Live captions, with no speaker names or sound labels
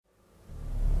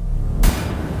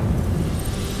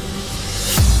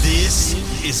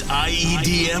is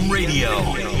iEDM Radio.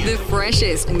 The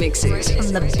freshest mixes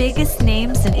from the biggest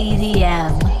names in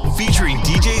EDM. Featuring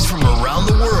DJs from around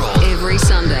the world. Every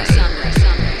Sunday.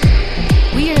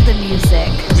 We are the music.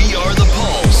 We are the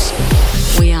pulse.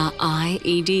 We are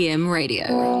iEDM Radio.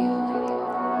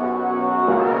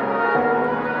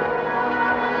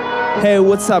 Hey,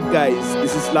 what's up, guys?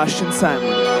 This is Lush and Simon,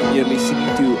 and you're listening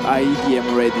to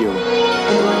iEDM Radio.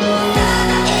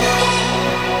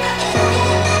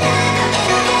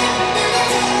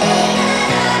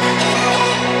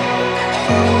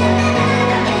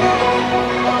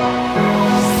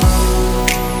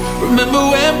 Remember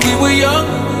when we were young,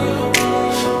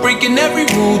 breaking every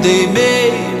rule they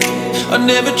made. I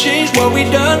never changed what we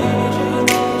done.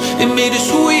 It made us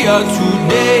who we are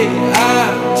today.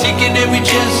 I'm taking every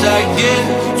chance I get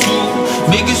to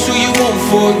make us who you won't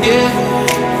forget.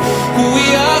 Who we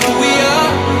are, who we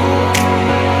are.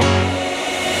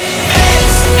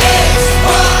 X,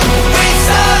 Y, we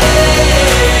started.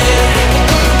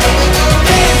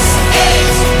 X,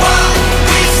 Y,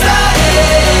 we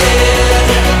started.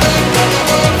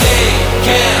 They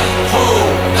can't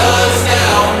hold us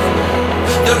down.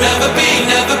 They'll never be,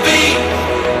 never be.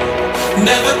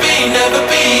 Never be, never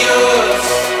be yours.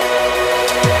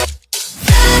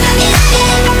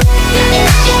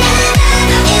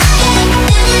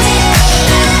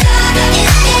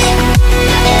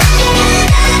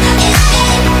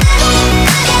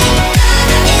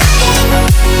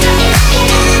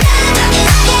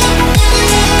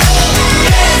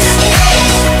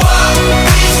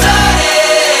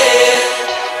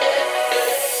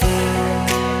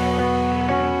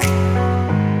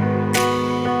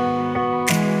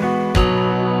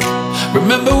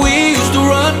 Remember we used to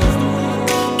run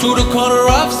to the corner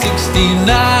of 69.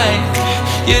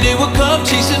 Yeah, they would come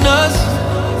chasing us.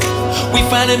 We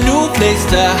find a new place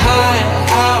to hide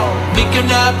out,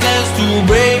 making our plans to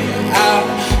break out.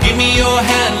 Give me your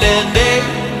hand and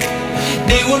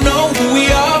they will know who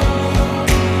we are.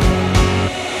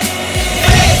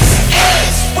 X,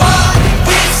 Y,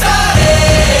 we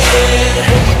started.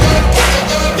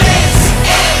 X,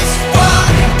 Y,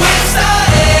 we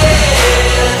started.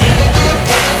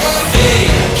 They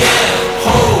can't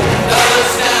hold us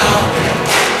down.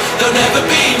 They'll never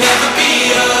be, never be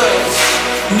us.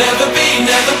 Never be,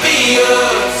 never be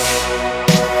us.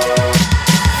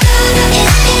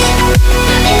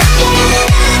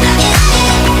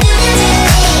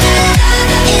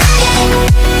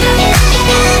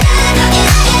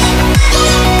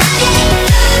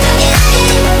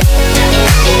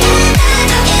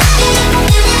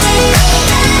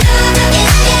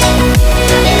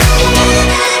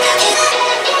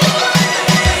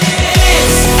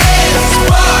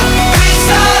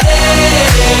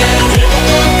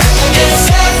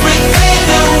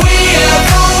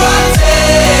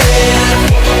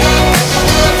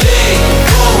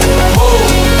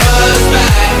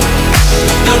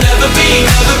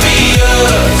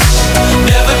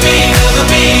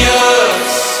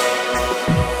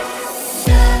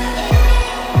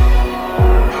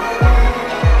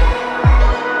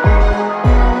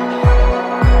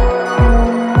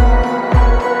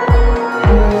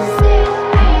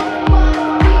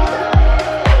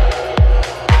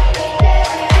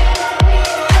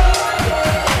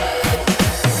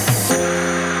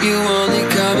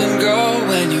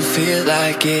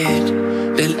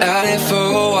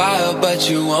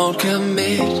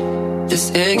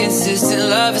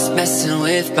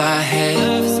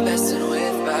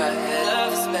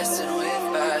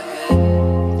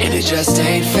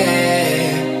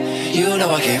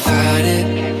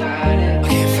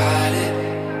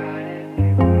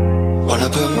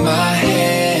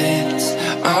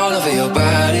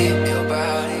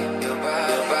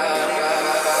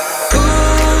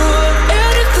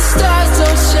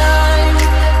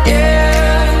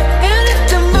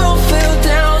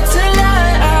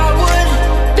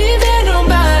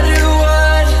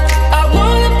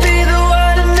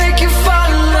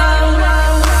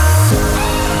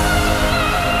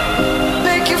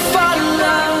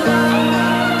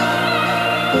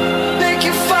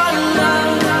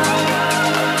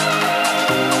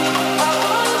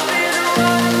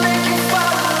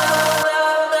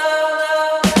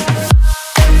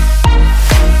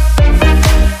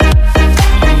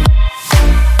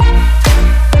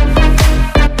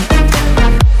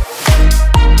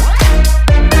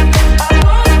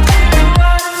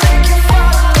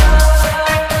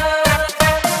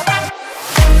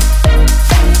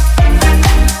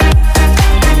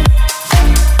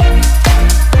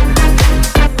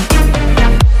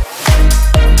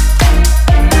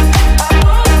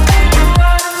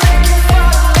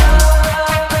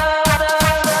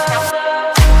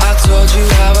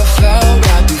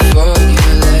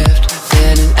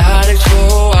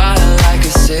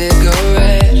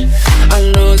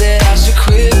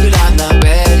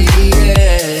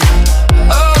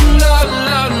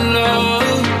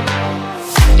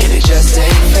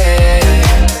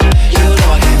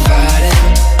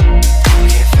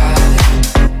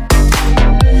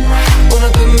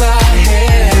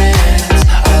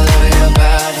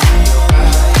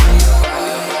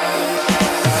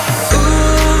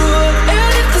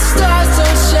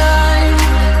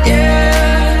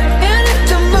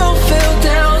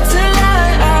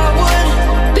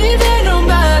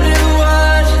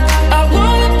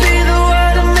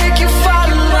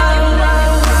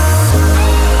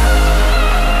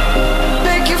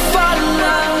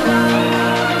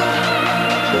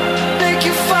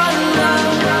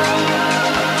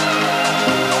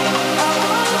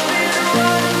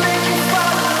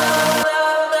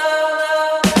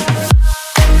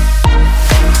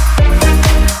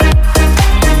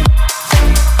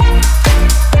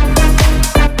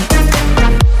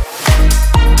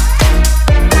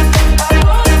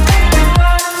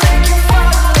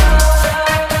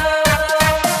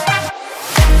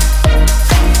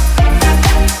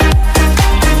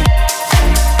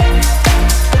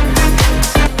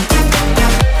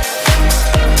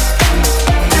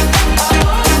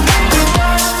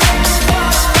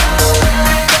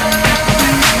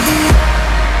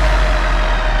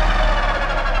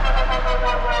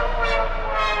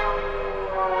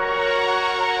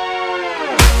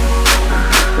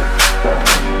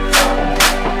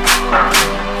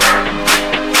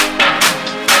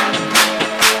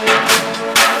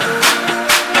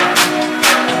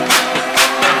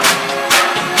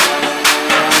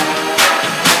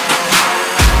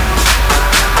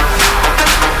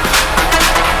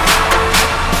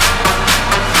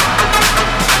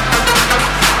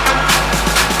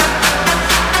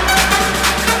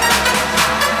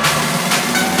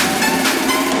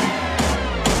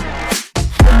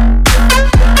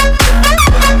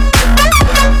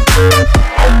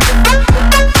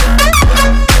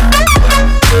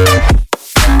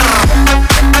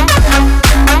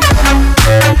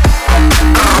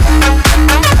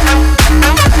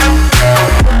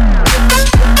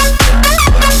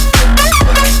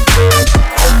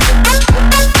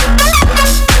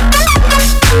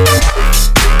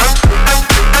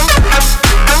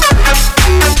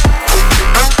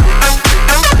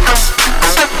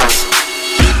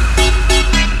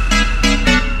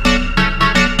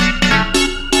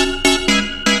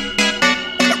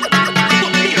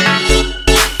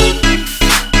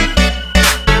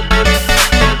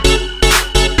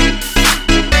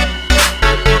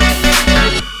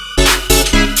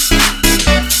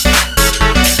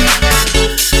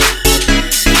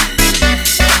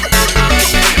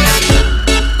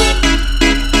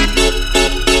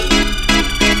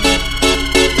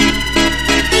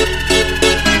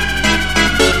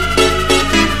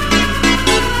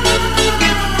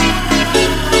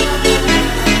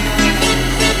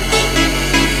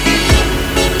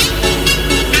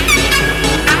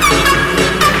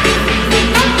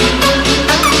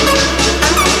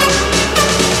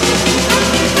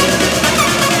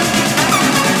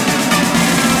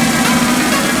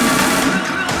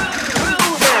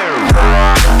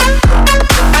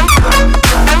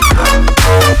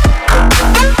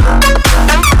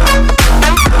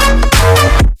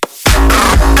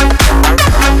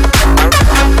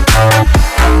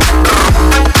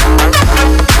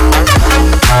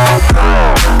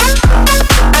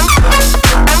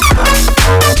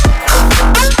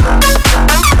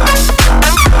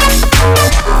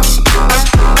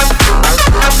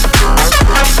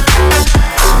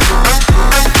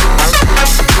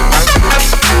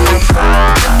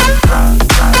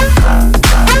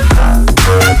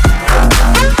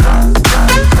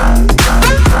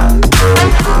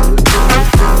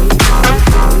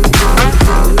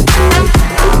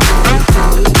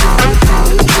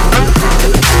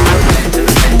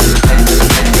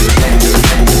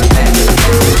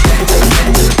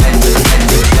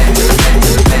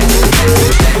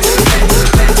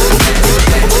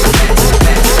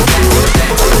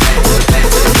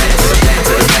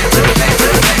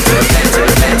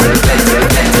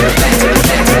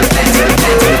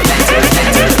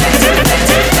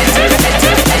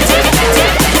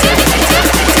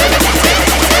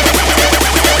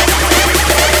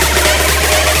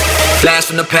 Blast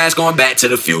from the past, going back to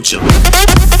the future.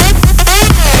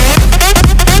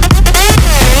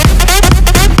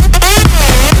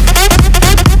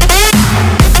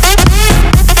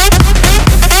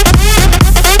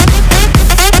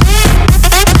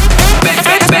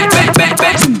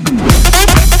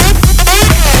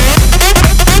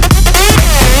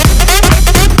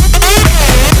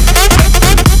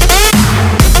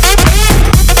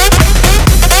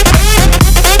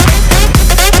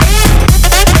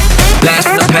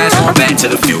 To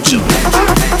the future.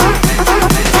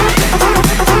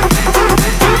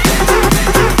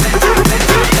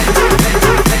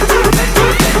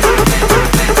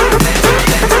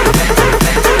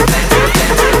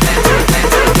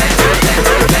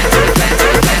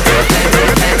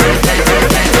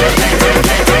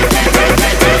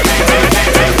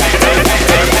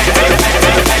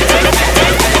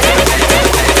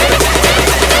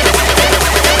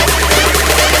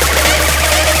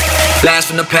 Blast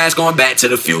from the past, going back to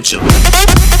the future.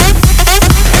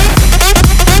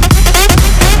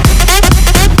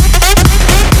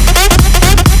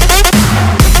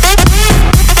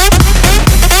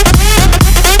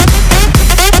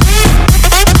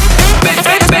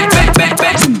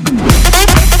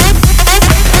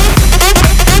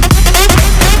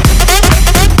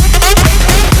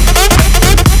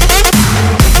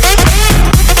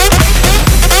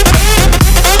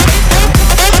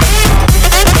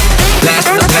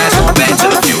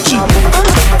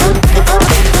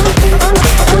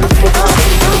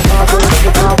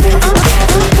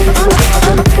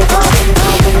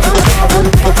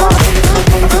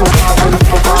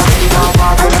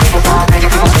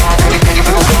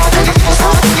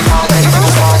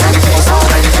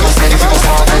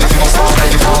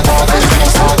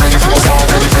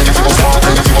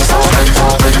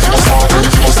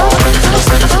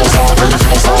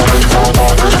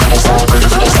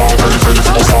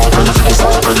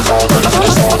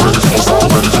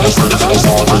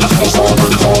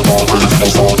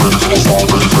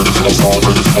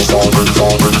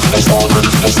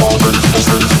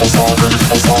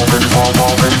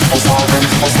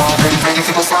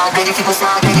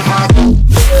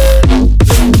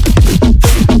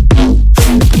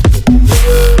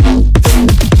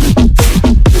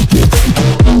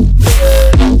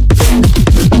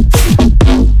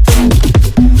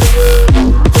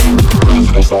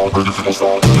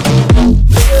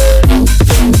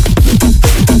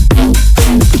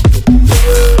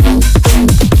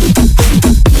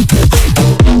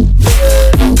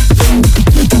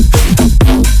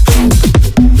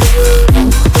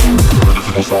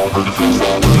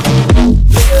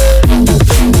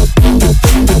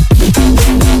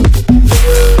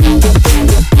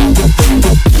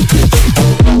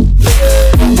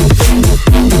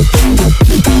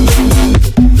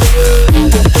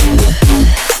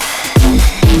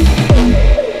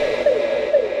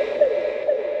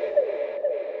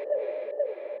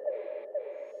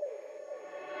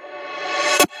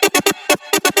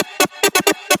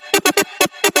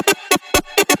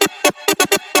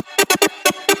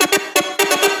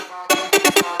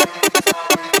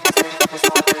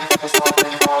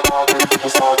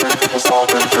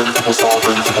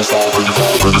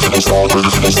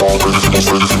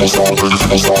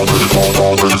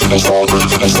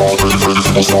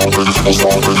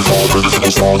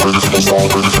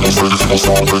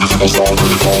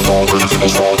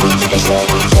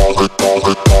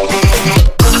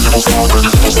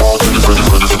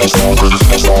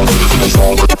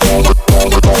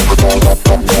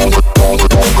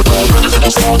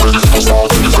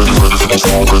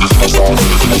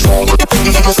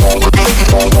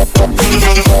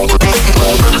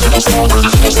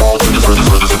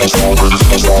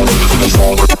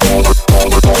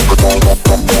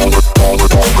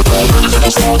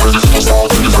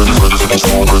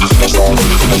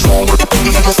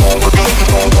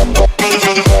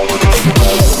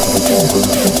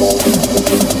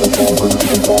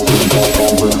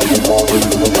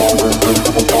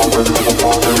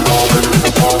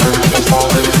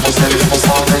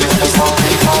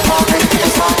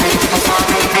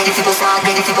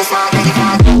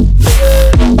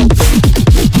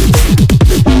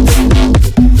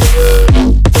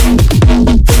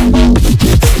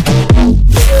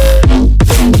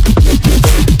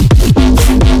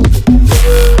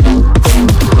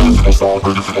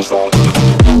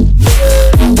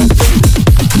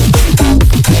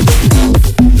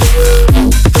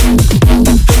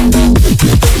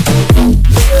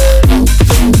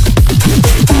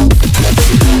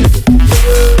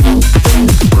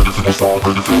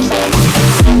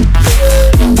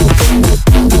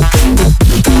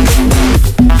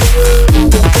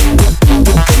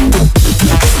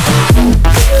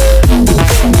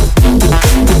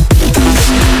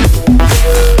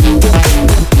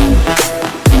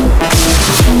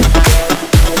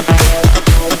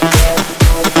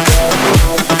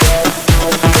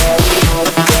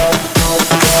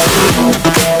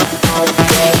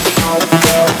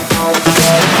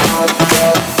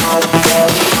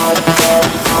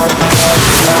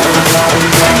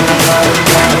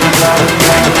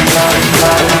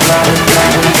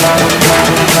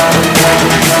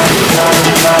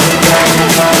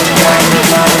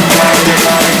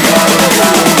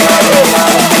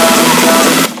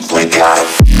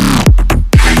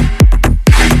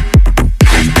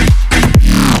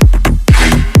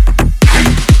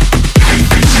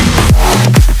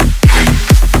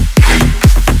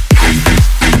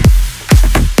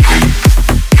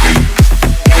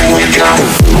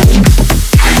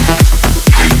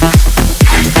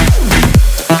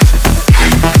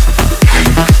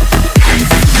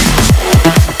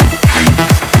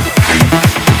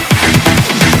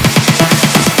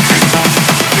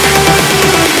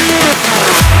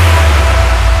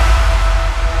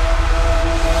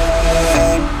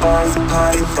 boys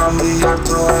party from New York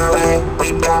to LA.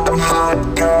 We got them hot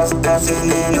girls dancing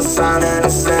in the sun and the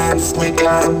sands. We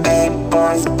got a big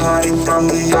boys party from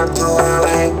New York to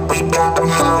LA. We got them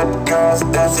hot girls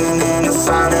dancing in the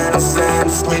sun and the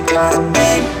sands. We got a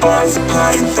big boys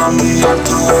party from New York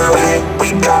to LA. We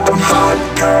got them hot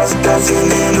girls dancing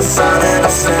in the sun and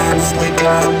the sands. We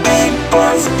got a big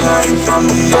boys party from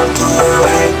New York to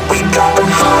LA. We got them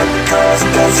hot girls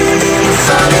dancing in the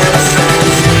sun and the sands.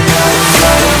 We got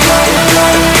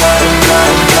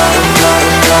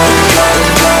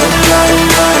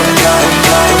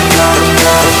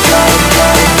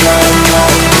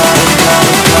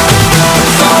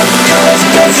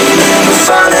dancing in the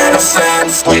sun and the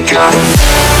sands. We got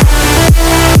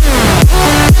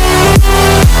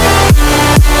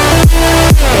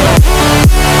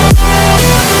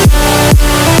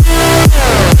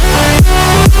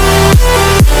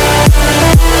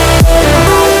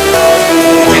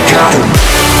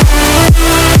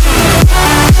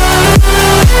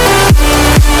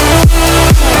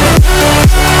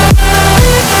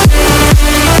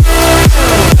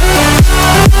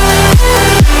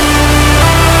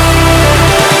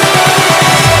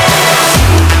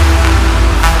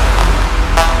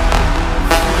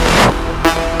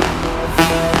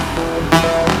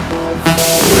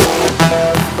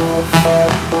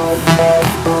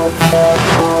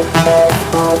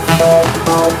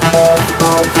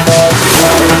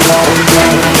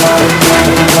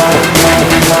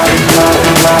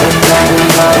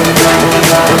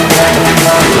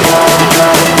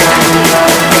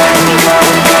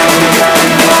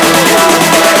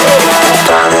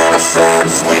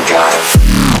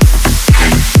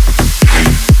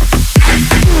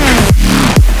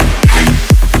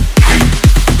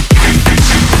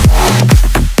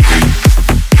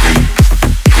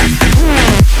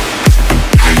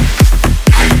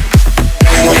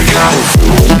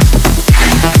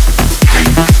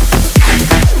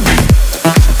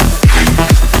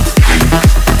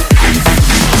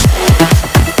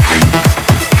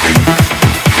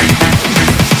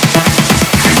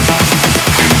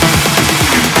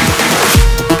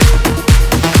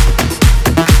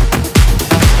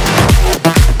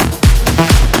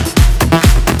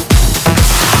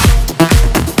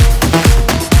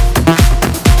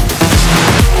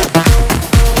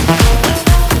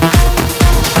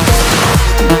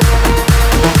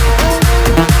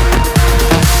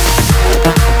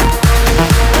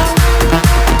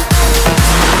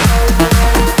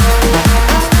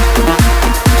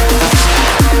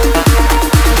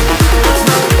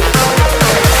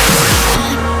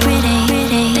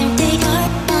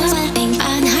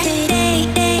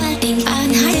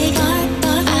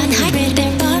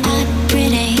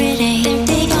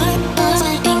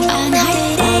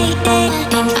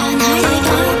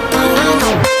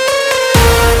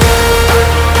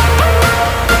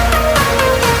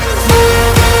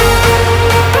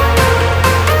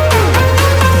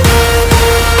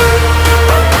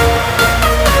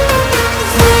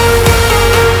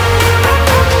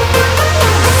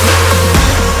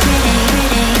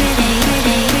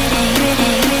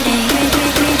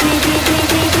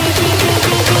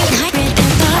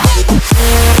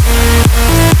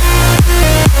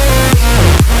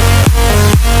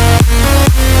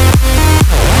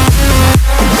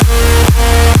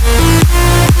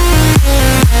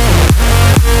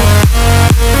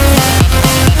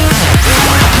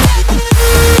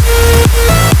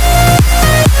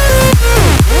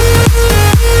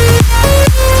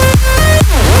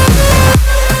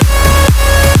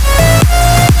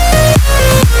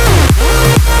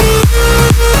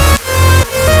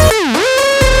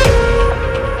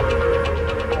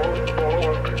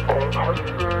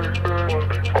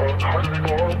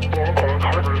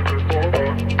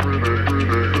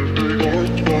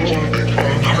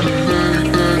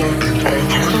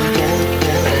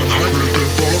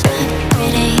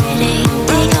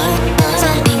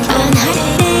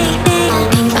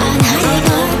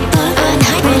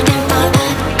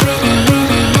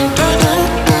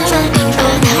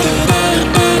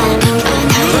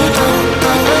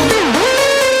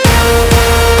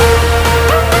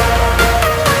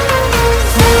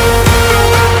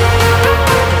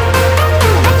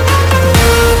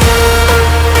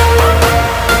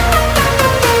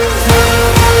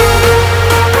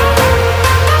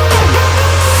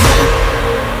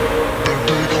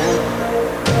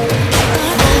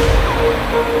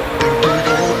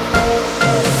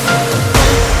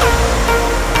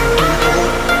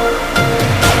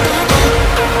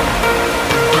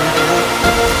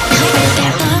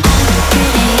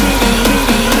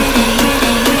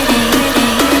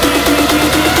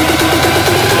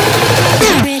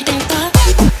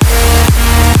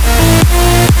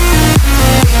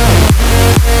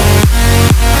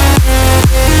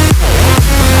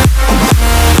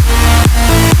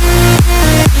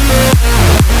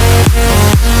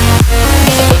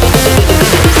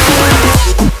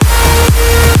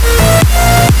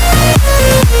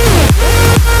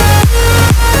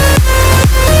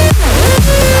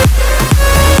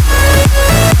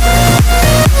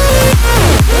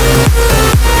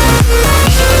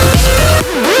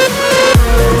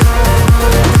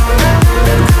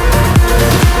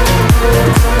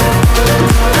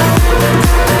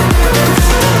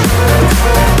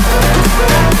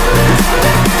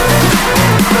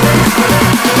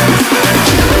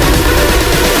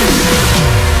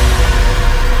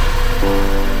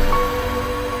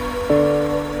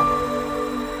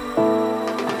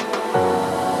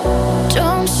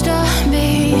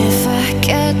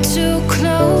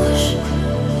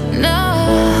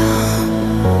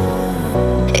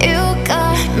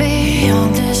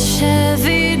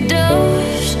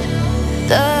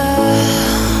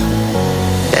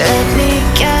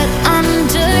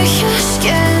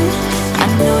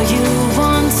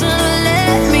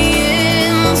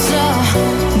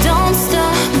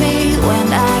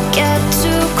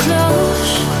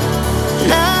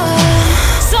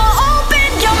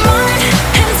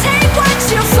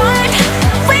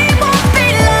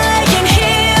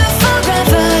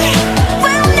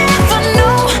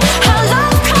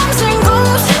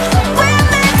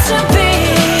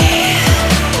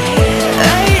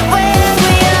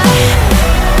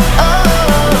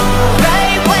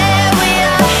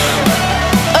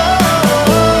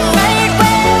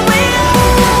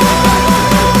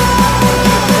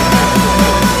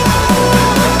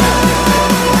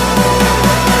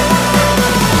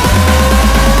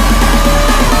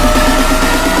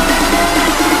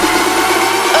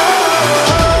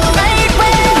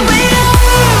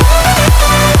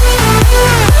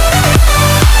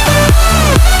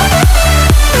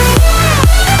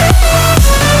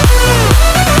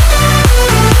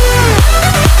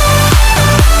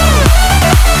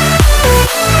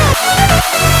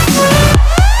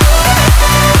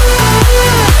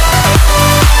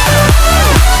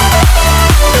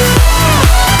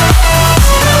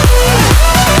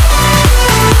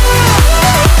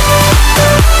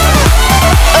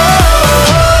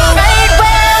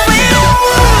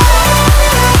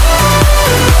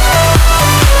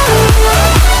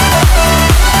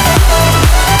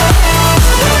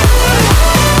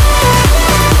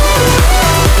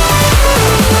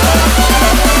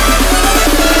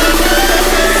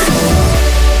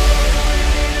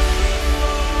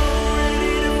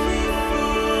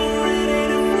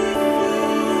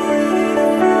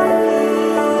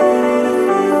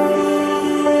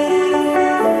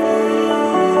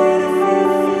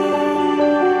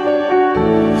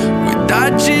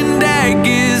Clutching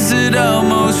daggers at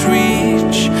almost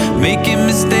reach, making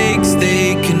mistakes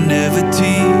they can never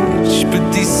teach.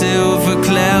 But these silver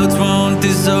clouds won't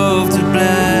dissolve to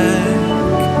black.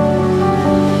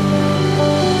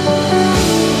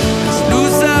 Let's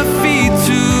lose our feet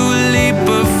to a leap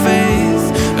of faith,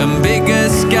 and bigger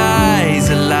skies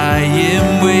are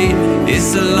lying wait.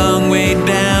 It's a long way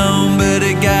down, but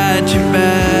I got your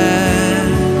back.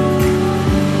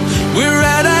 We're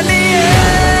right on the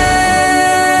edge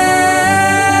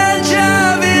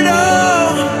of it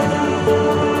all.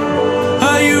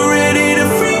 Are you ready to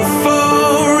free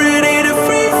fall? Ready to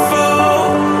free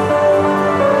fall?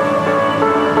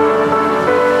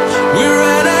 We're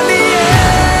right on the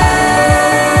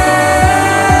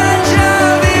edge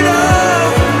of it all.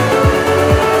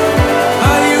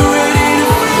 Are you ready to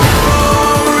free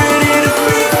fall? Ready to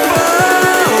free fall?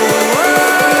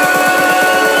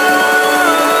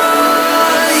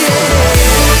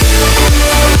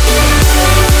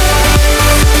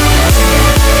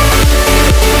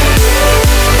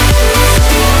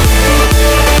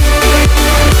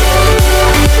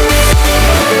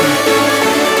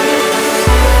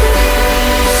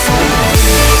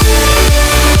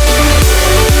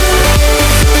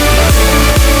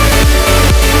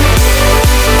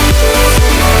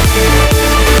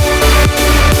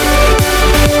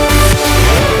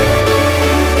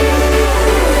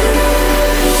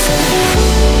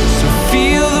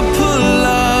 Feel the pull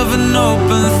of an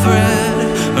open thread,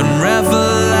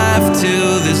 unravel life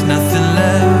till there's nothing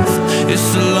left.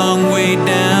 It's a long way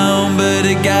down, but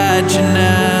I got you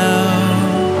now.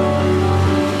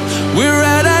 We're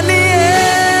right on the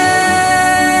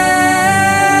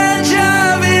edge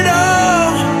of it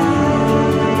all.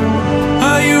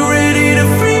 Are you ready to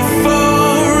free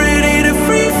fall? Ready to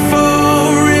free fall?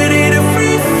 Ready to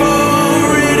free fall?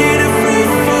 Ready to free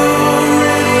fall?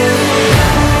 Ready to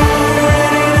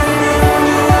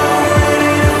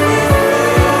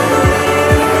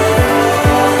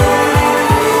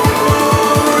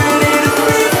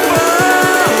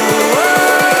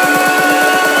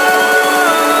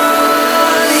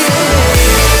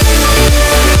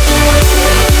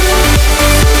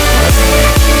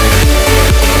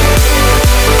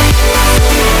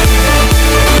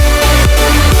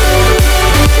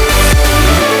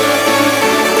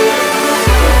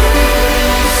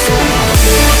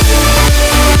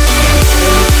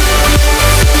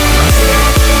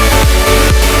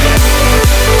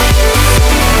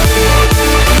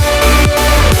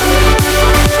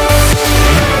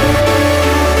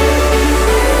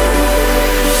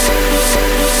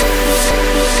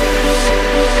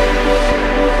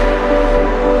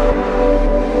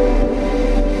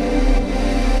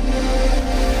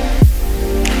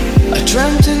I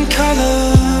dreamt in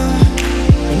color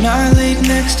when I laid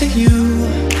next to you.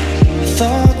 I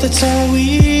thought that's all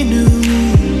we knew,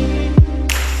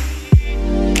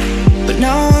 but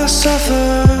now I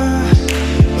suffer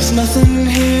with nothing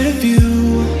here to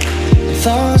view, and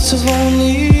thoughts of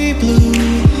only blue.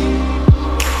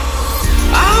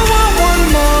 I want one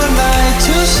more night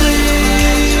to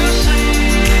sleep.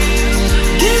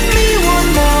 Give me one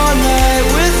more night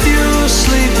with you,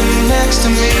 sleeping next to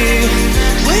me.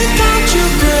 Without you,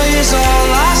 gray is all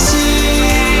I see,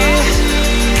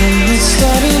 and it's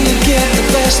starting to get the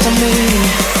best of me.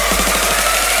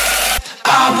 I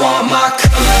want my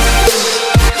colors.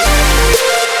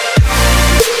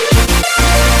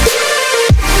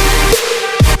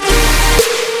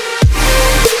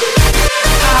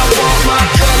 I want my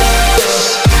colors.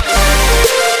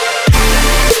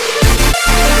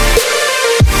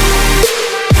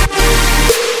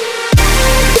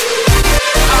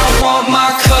 I want my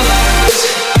colors.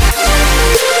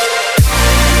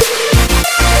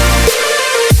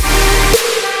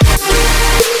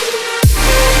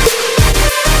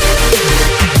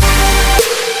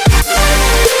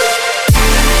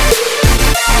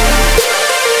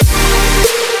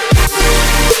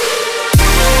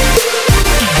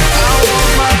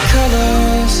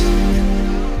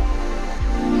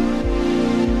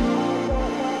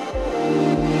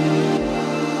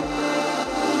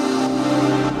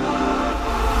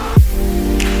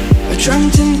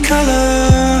 Dreamt in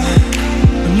color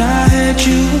when I had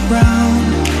you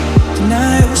around. The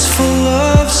night was full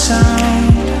of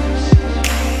sound,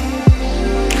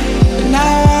 and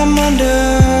now I'm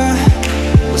under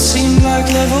what seemed like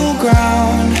level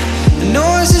ground. The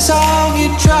noises all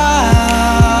get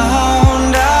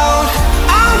drowned out.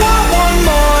 I want one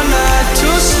more night to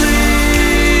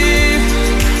sleep.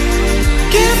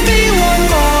 Give me one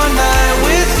more night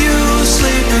with you,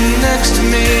 sleeping next to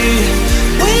me.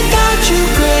 Without you,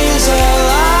 gray is all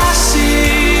I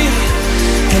see,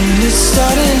 and It's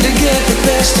starting to get the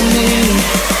best of me.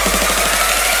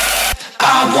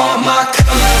 I want my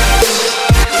colors.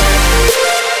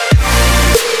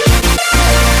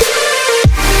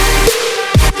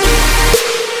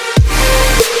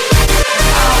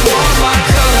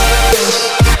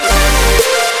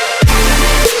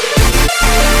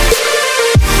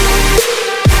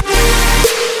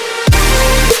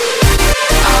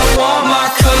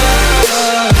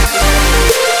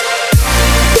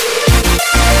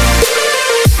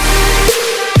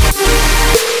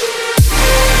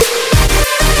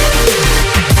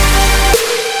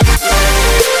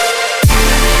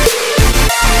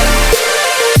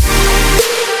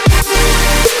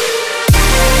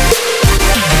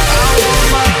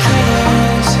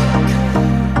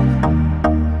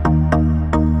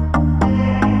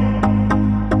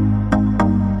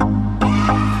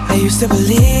 To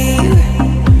believe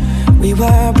we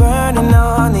were burning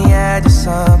on the edge of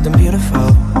something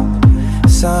beautiful,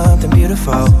 something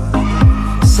beautiful.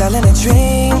 Selling a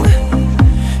dream,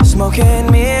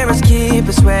 smoking mirrors keep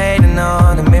us waiting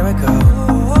on a miracle,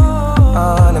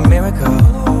 on a miracle.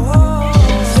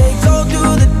 They go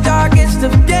through the darkest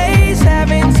of days,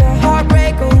 having to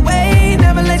heartbreak away.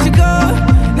 Never let you go,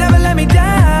 never let me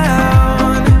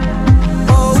down.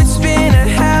 Oh, it's been a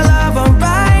hell of a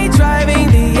ride, driving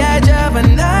the edge of a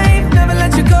knife. Never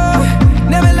let you go,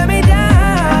 never let me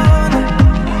down.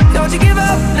 Don't you give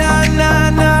up, nah, nah,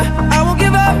 nah. I won't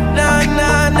give up, nah,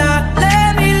 nah, nah.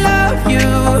 Let me love you,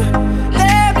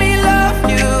 let me love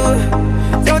you.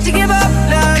 Don't you give up,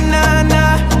 nah, nah,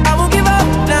 nah. I won't give up,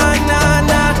 nah, nah,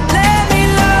 nah. Let me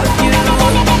love you,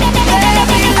 let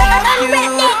me love you.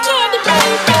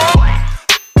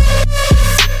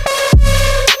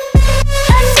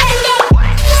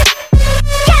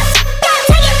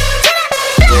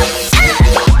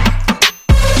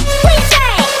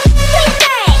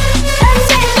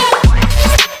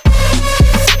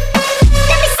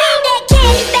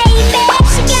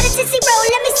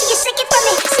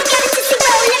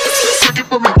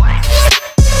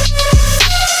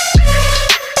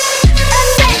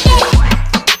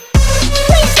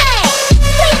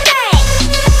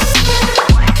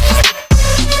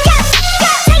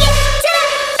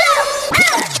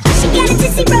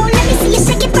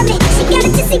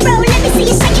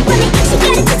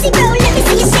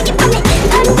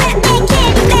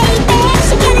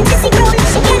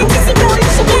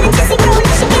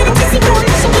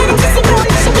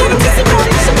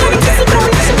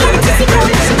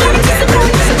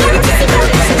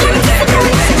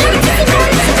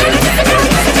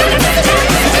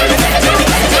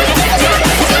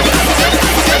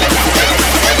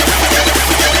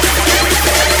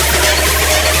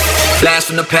 Blast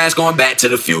from the past, going back to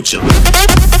the future.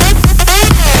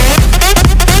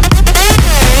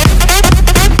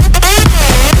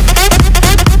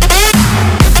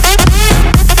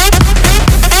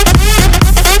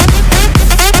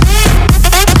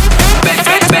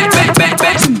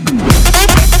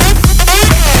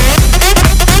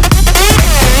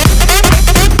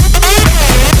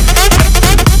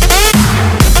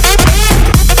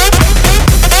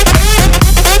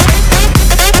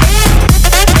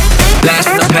 Blast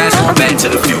from the past, going back to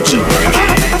the future.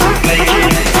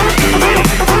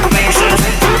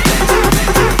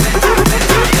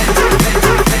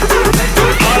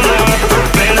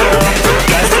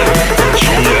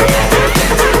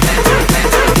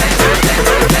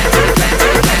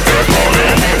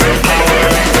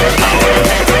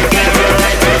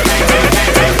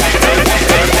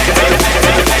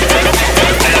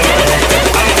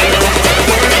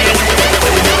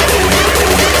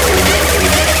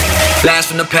 Blast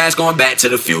from the past, going back to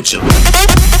the future.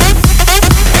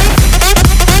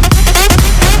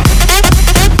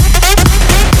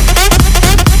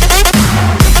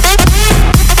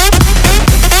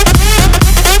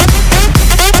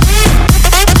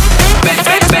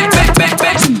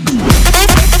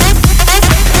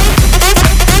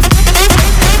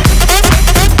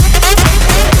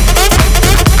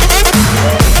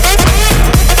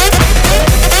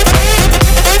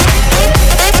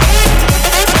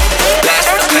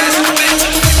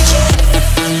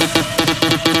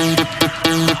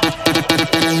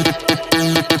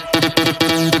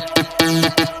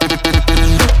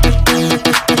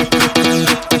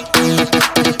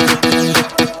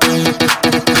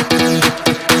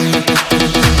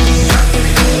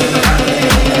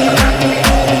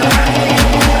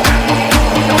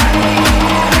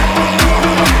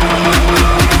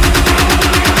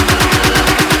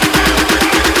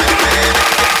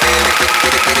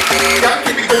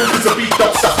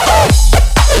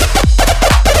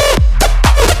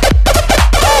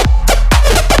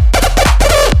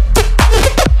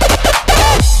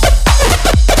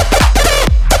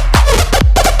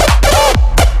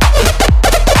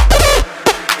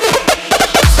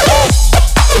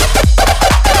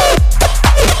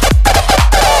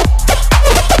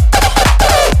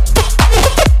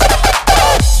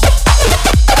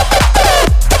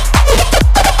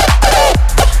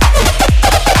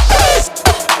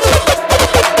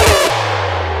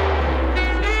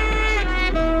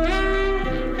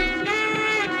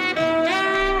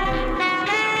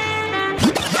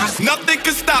 Nothing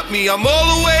can stop me. I'm all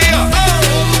the way up.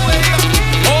 All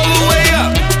the way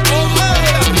up.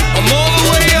 I'm all the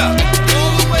way up.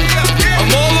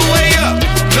 I'm all the way up.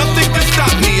 Nothing can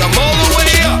stop me. I'm all the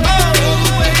way up.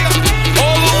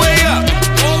 All the way up.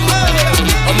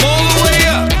 I'm all the way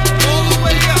up.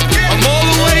 I'm all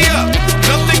the way up.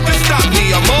 Nothing can stop me.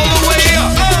 I'm all the way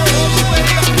up.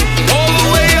 All the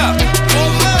way up.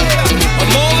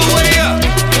 I'm all the way up.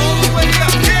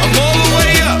 I'm all the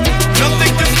way up.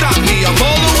 Nothing can stop me. I'm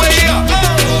all the way up.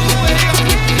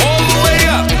 All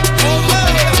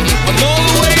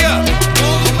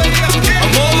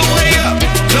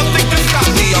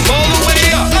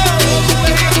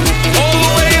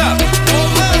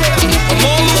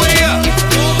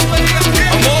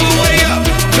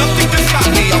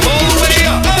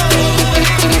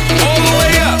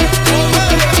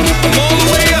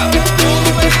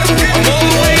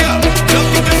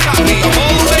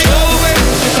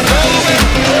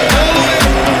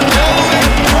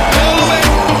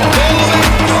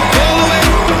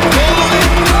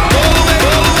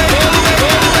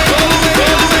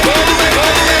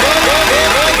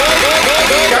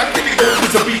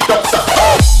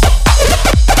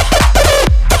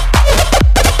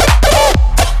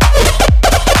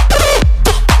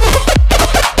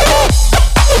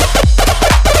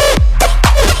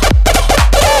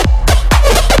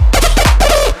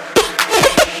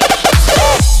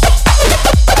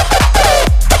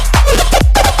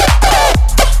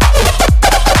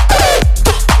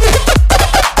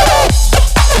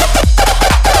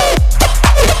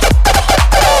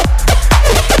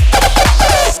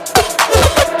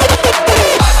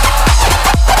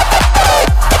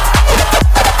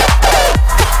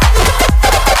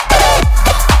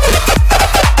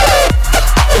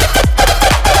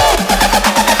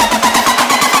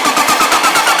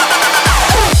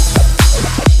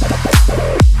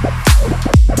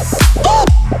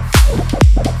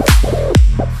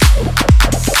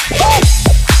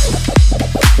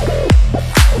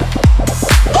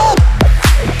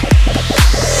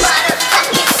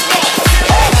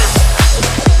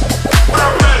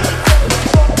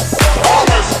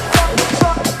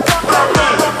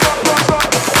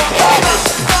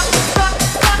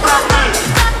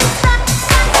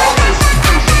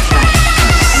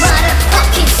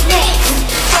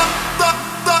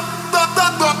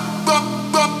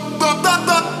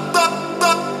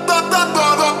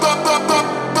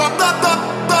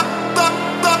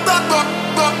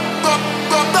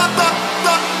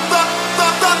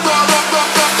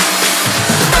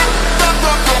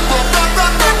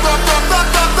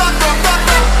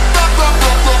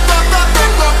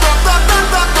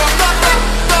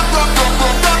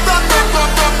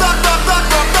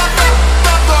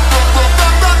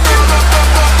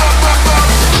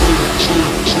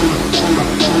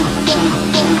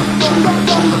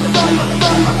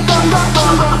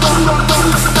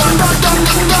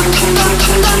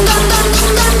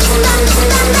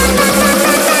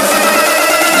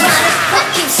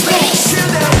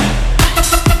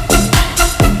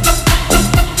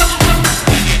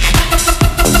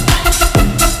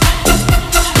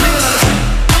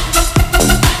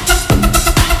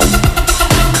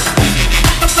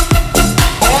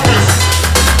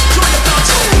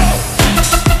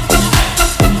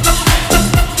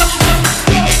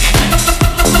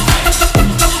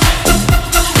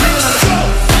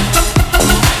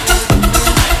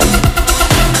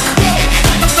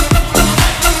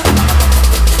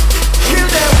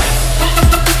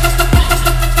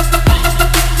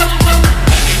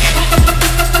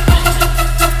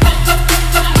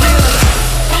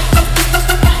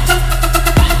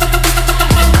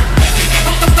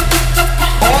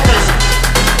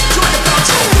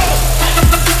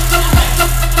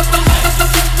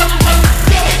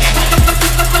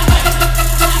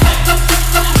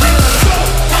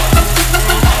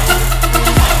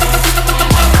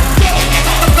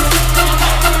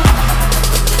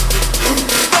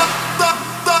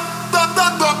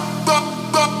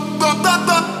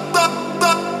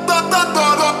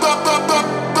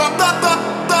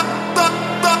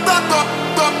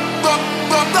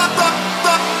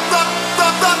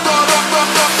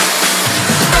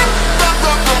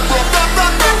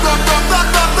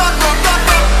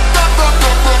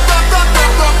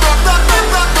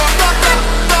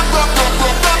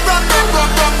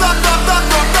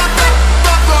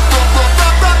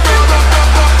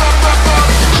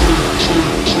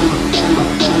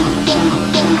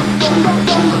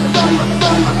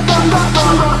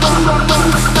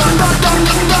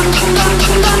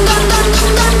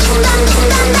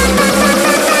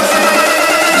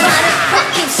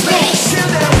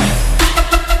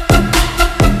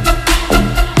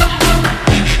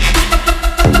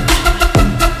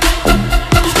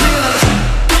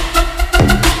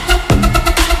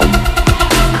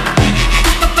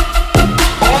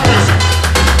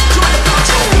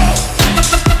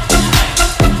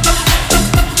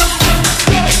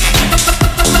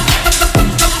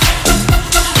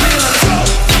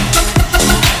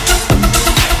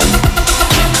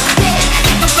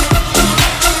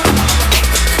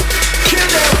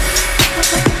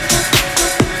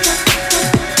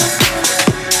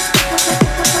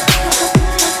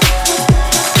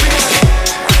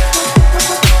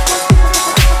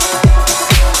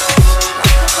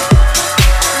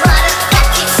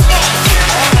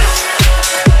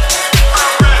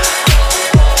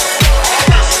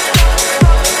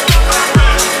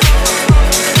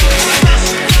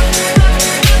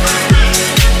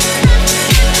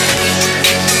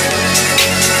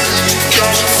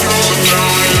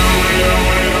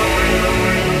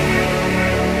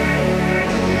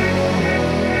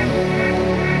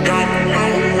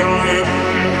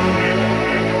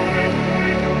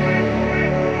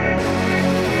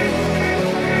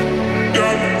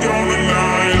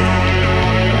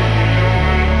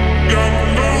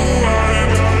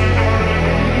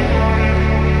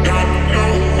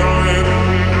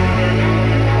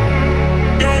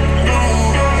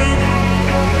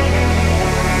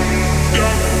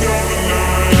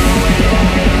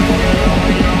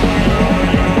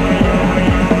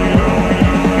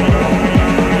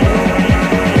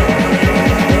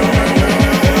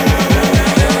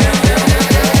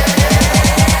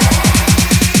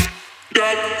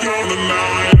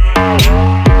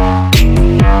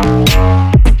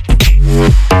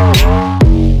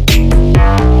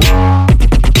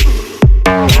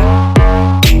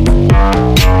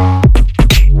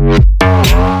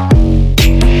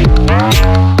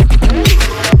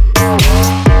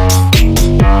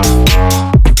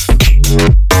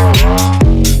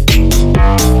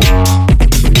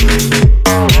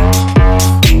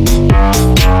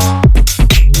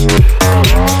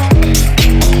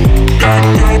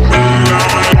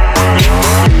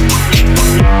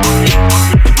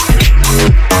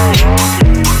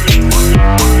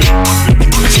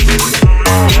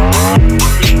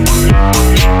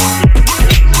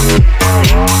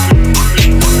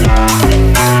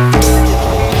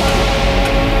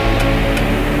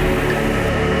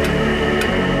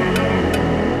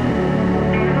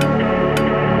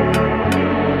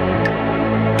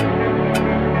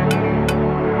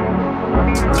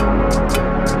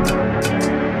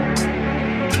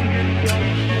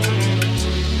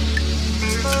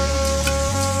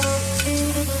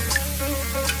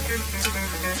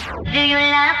you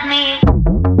love me?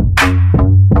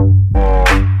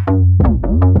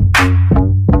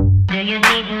 Do you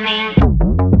need me?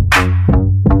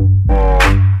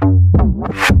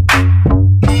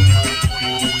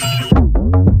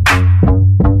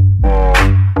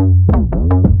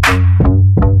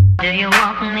 Do you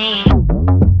want me?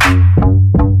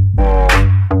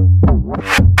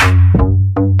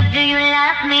 Do you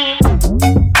love me?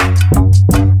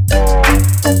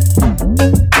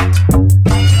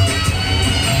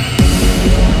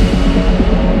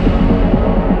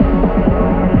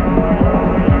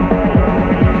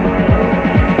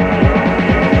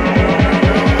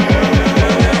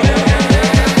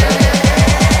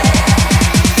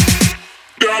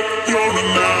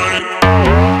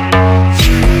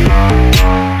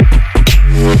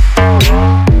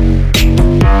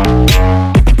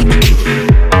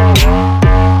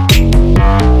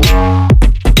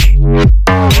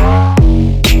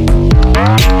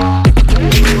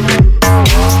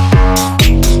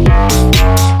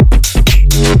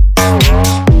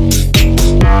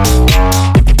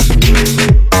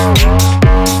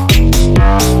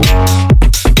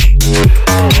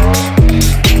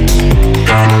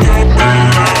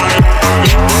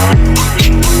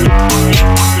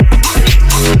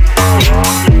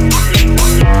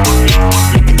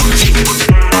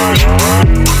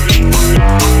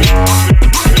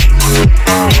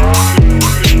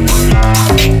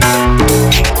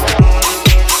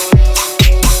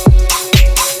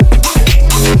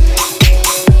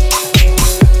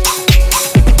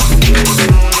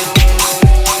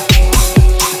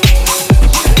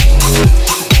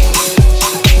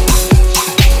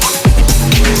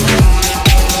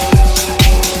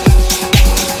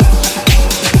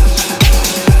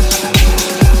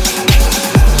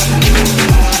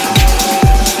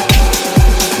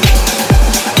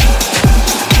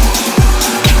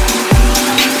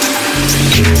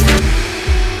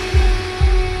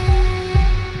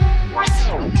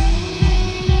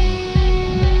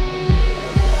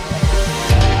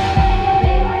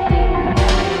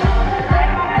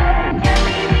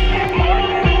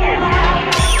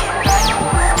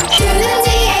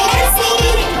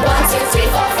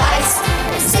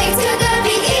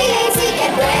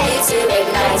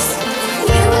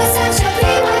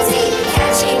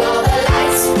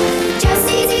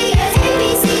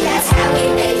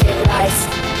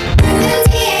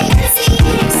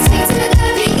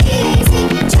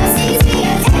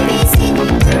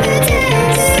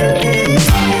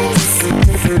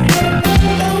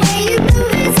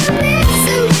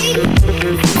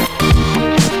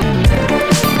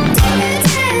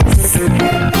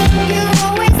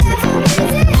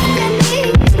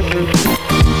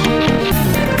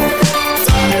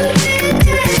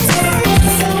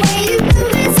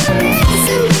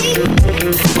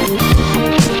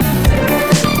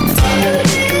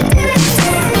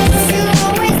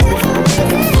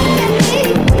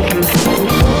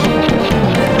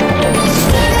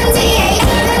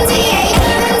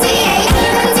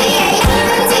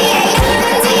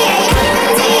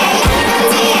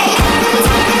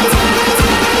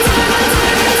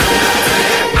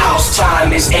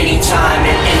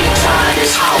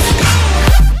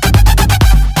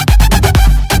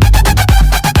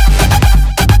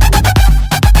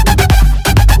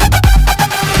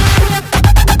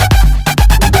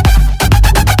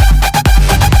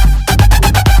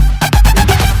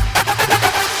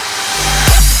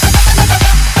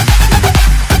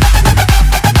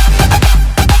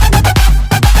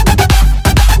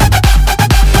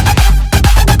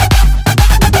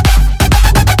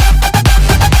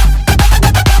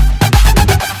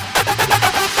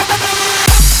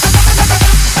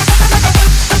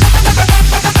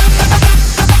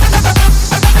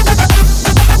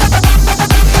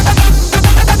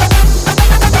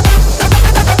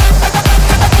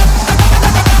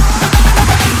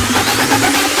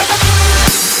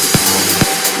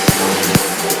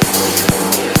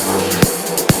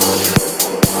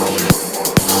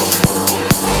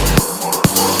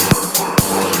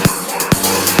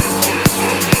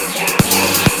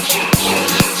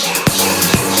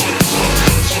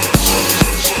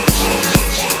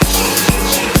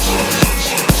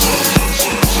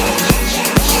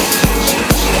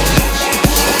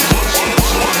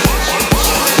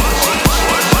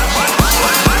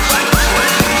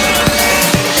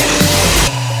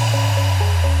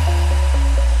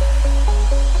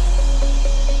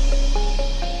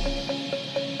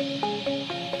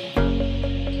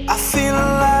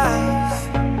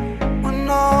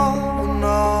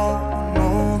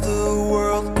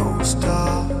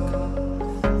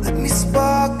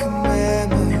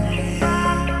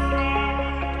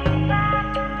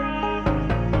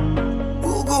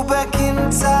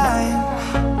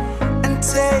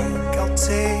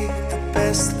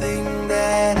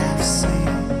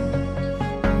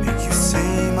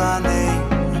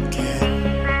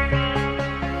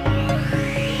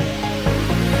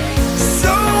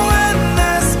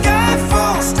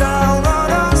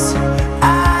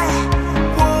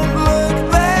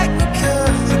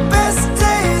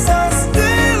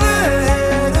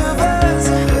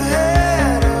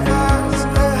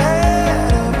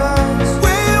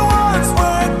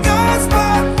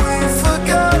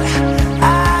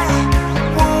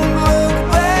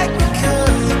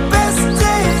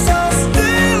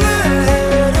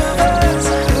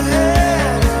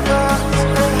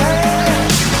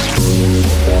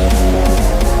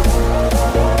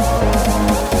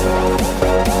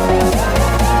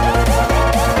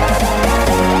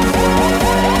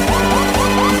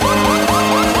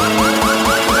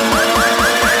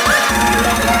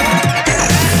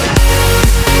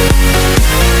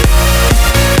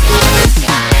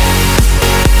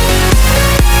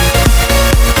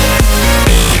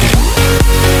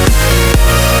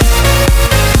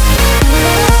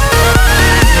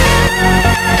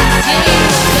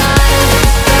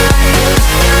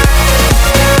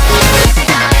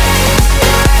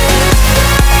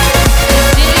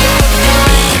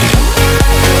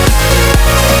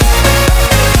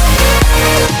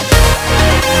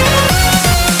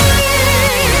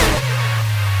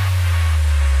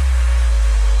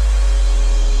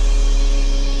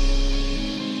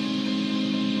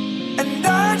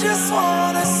 just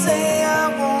wanna say I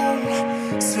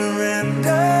won't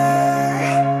surrender.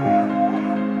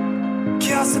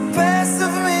 'Cause the best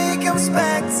of me comes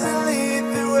back to lead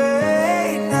the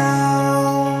way now.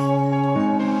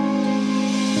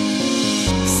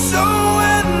 So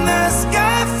when the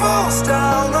sky falls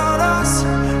down on us,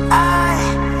 I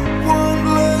won't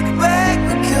look back,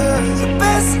 because the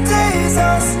best days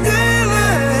are still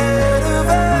ahead of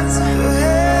us,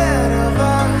 ahead of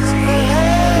us,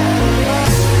 ahead of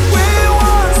us. We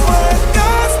once were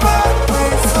gods, but we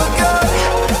forgot.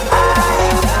 I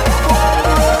won't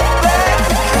look back,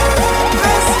 because the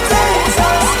best days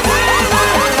are still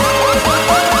ahead of us,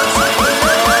 ahead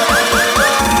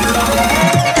of us.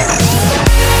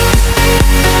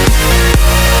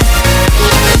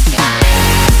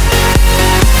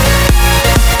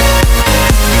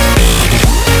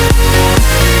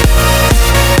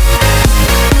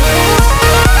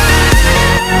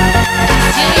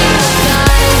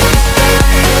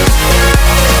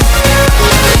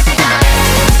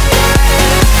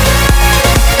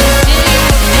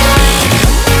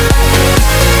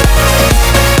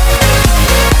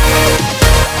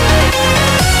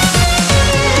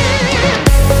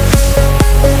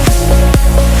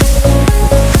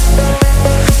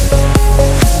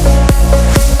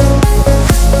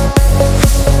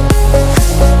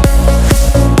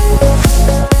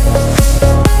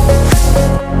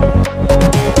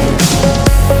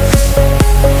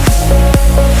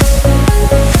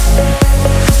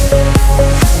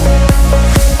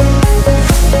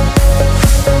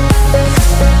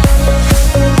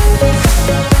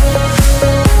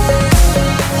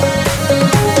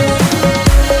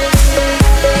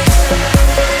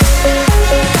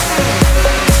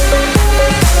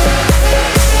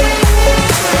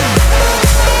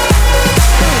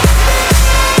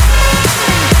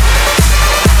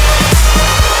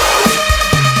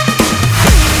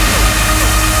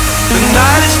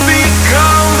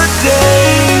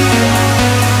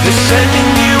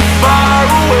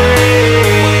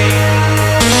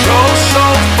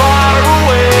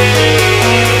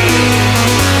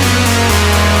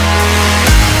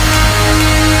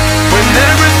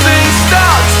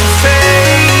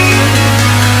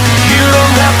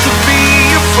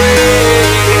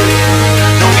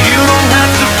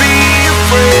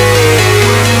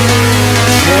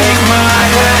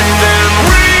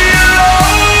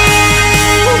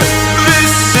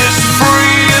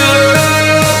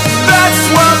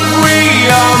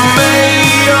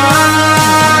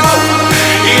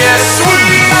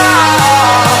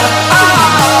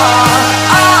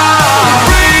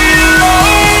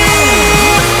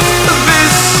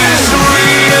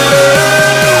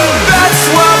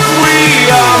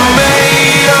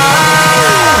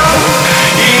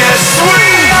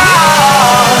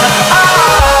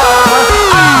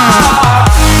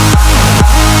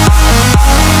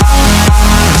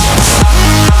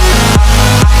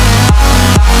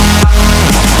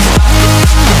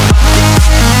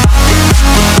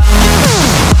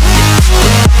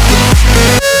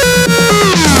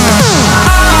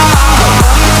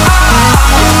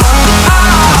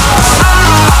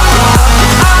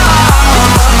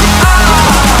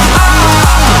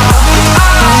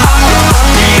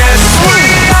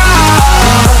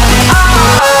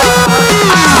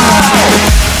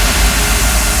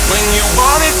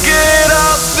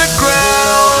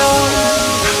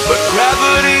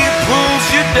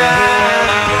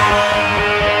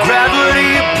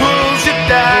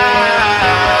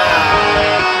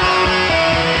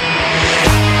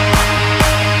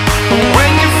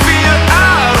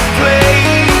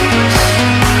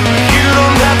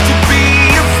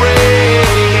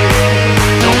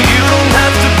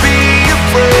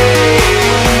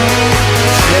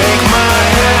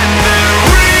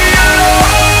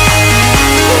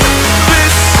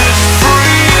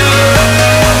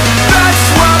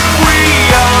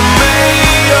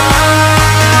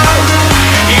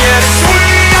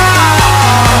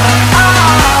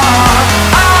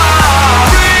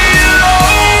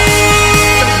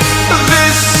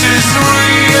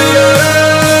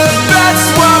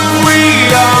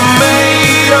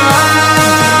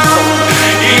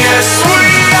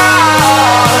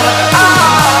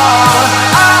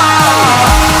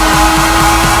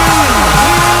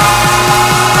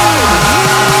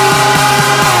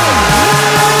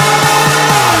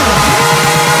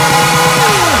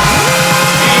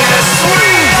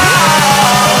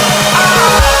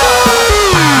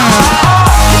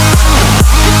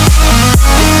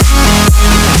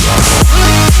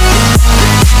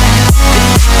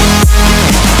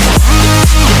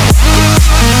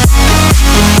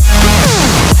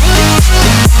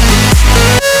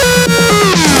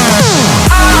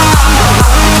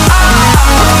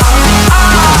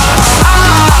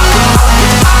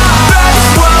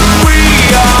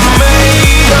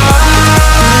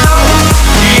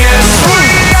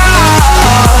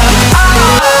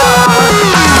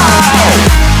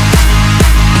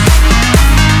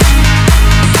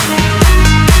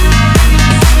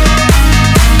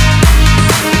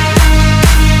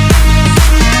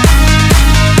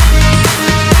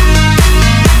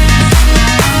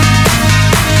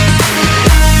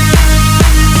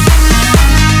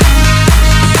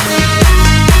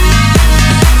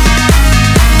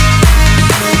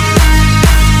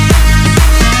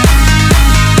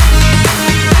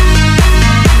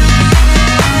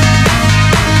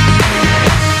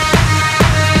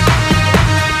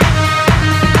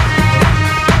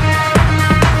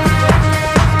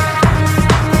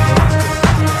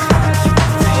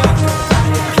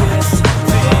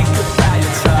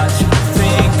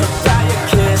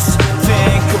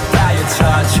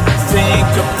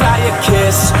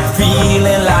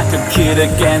 like a kid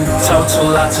again,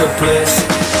 total lots of bliss.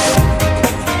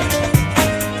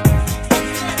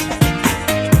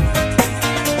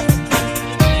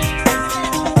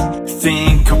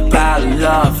 Think about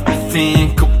love,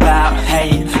 think about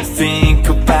hate, think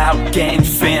about getting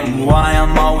fit and why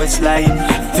I'm always late.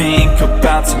 Think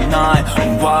about tonight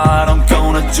and what I'm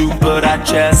gonna do, but I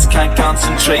just can't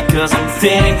concentrate cause I'm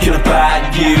thinking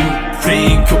about you.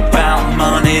 Think about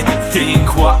money,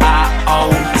 think what I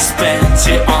owe. Spent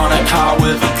it on a car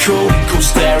with a cool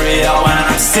stereo, and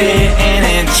I'm sitting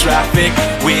in traffic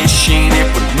wishing it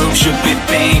would move. Should be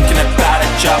thinking about a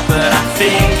job, but I'm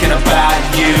thinking about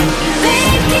you.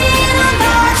 Thinking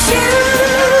about you,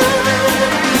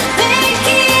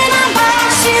 thinking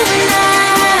about you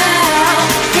now.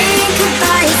 Think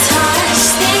about your touch,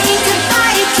 think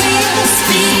about your kiss.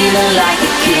 Feeling like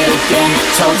a kid again,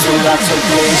 total lots of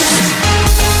bliss.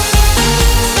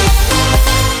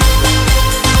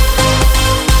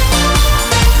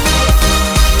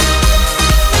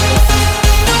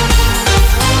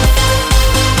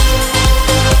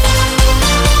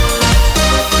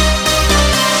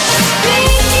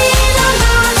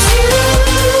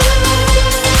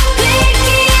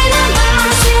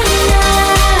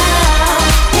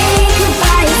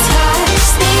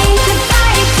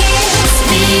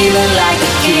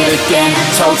 Again,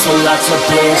 total lots of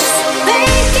bliss.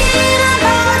 Thinking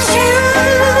about you,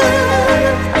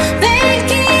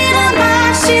 thinking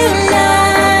about you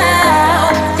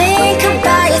now. Think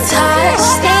about your touch,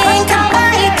 think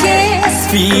about your kiss.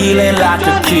 Feeling like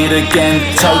a kid again,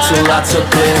 total lots of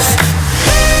bliss.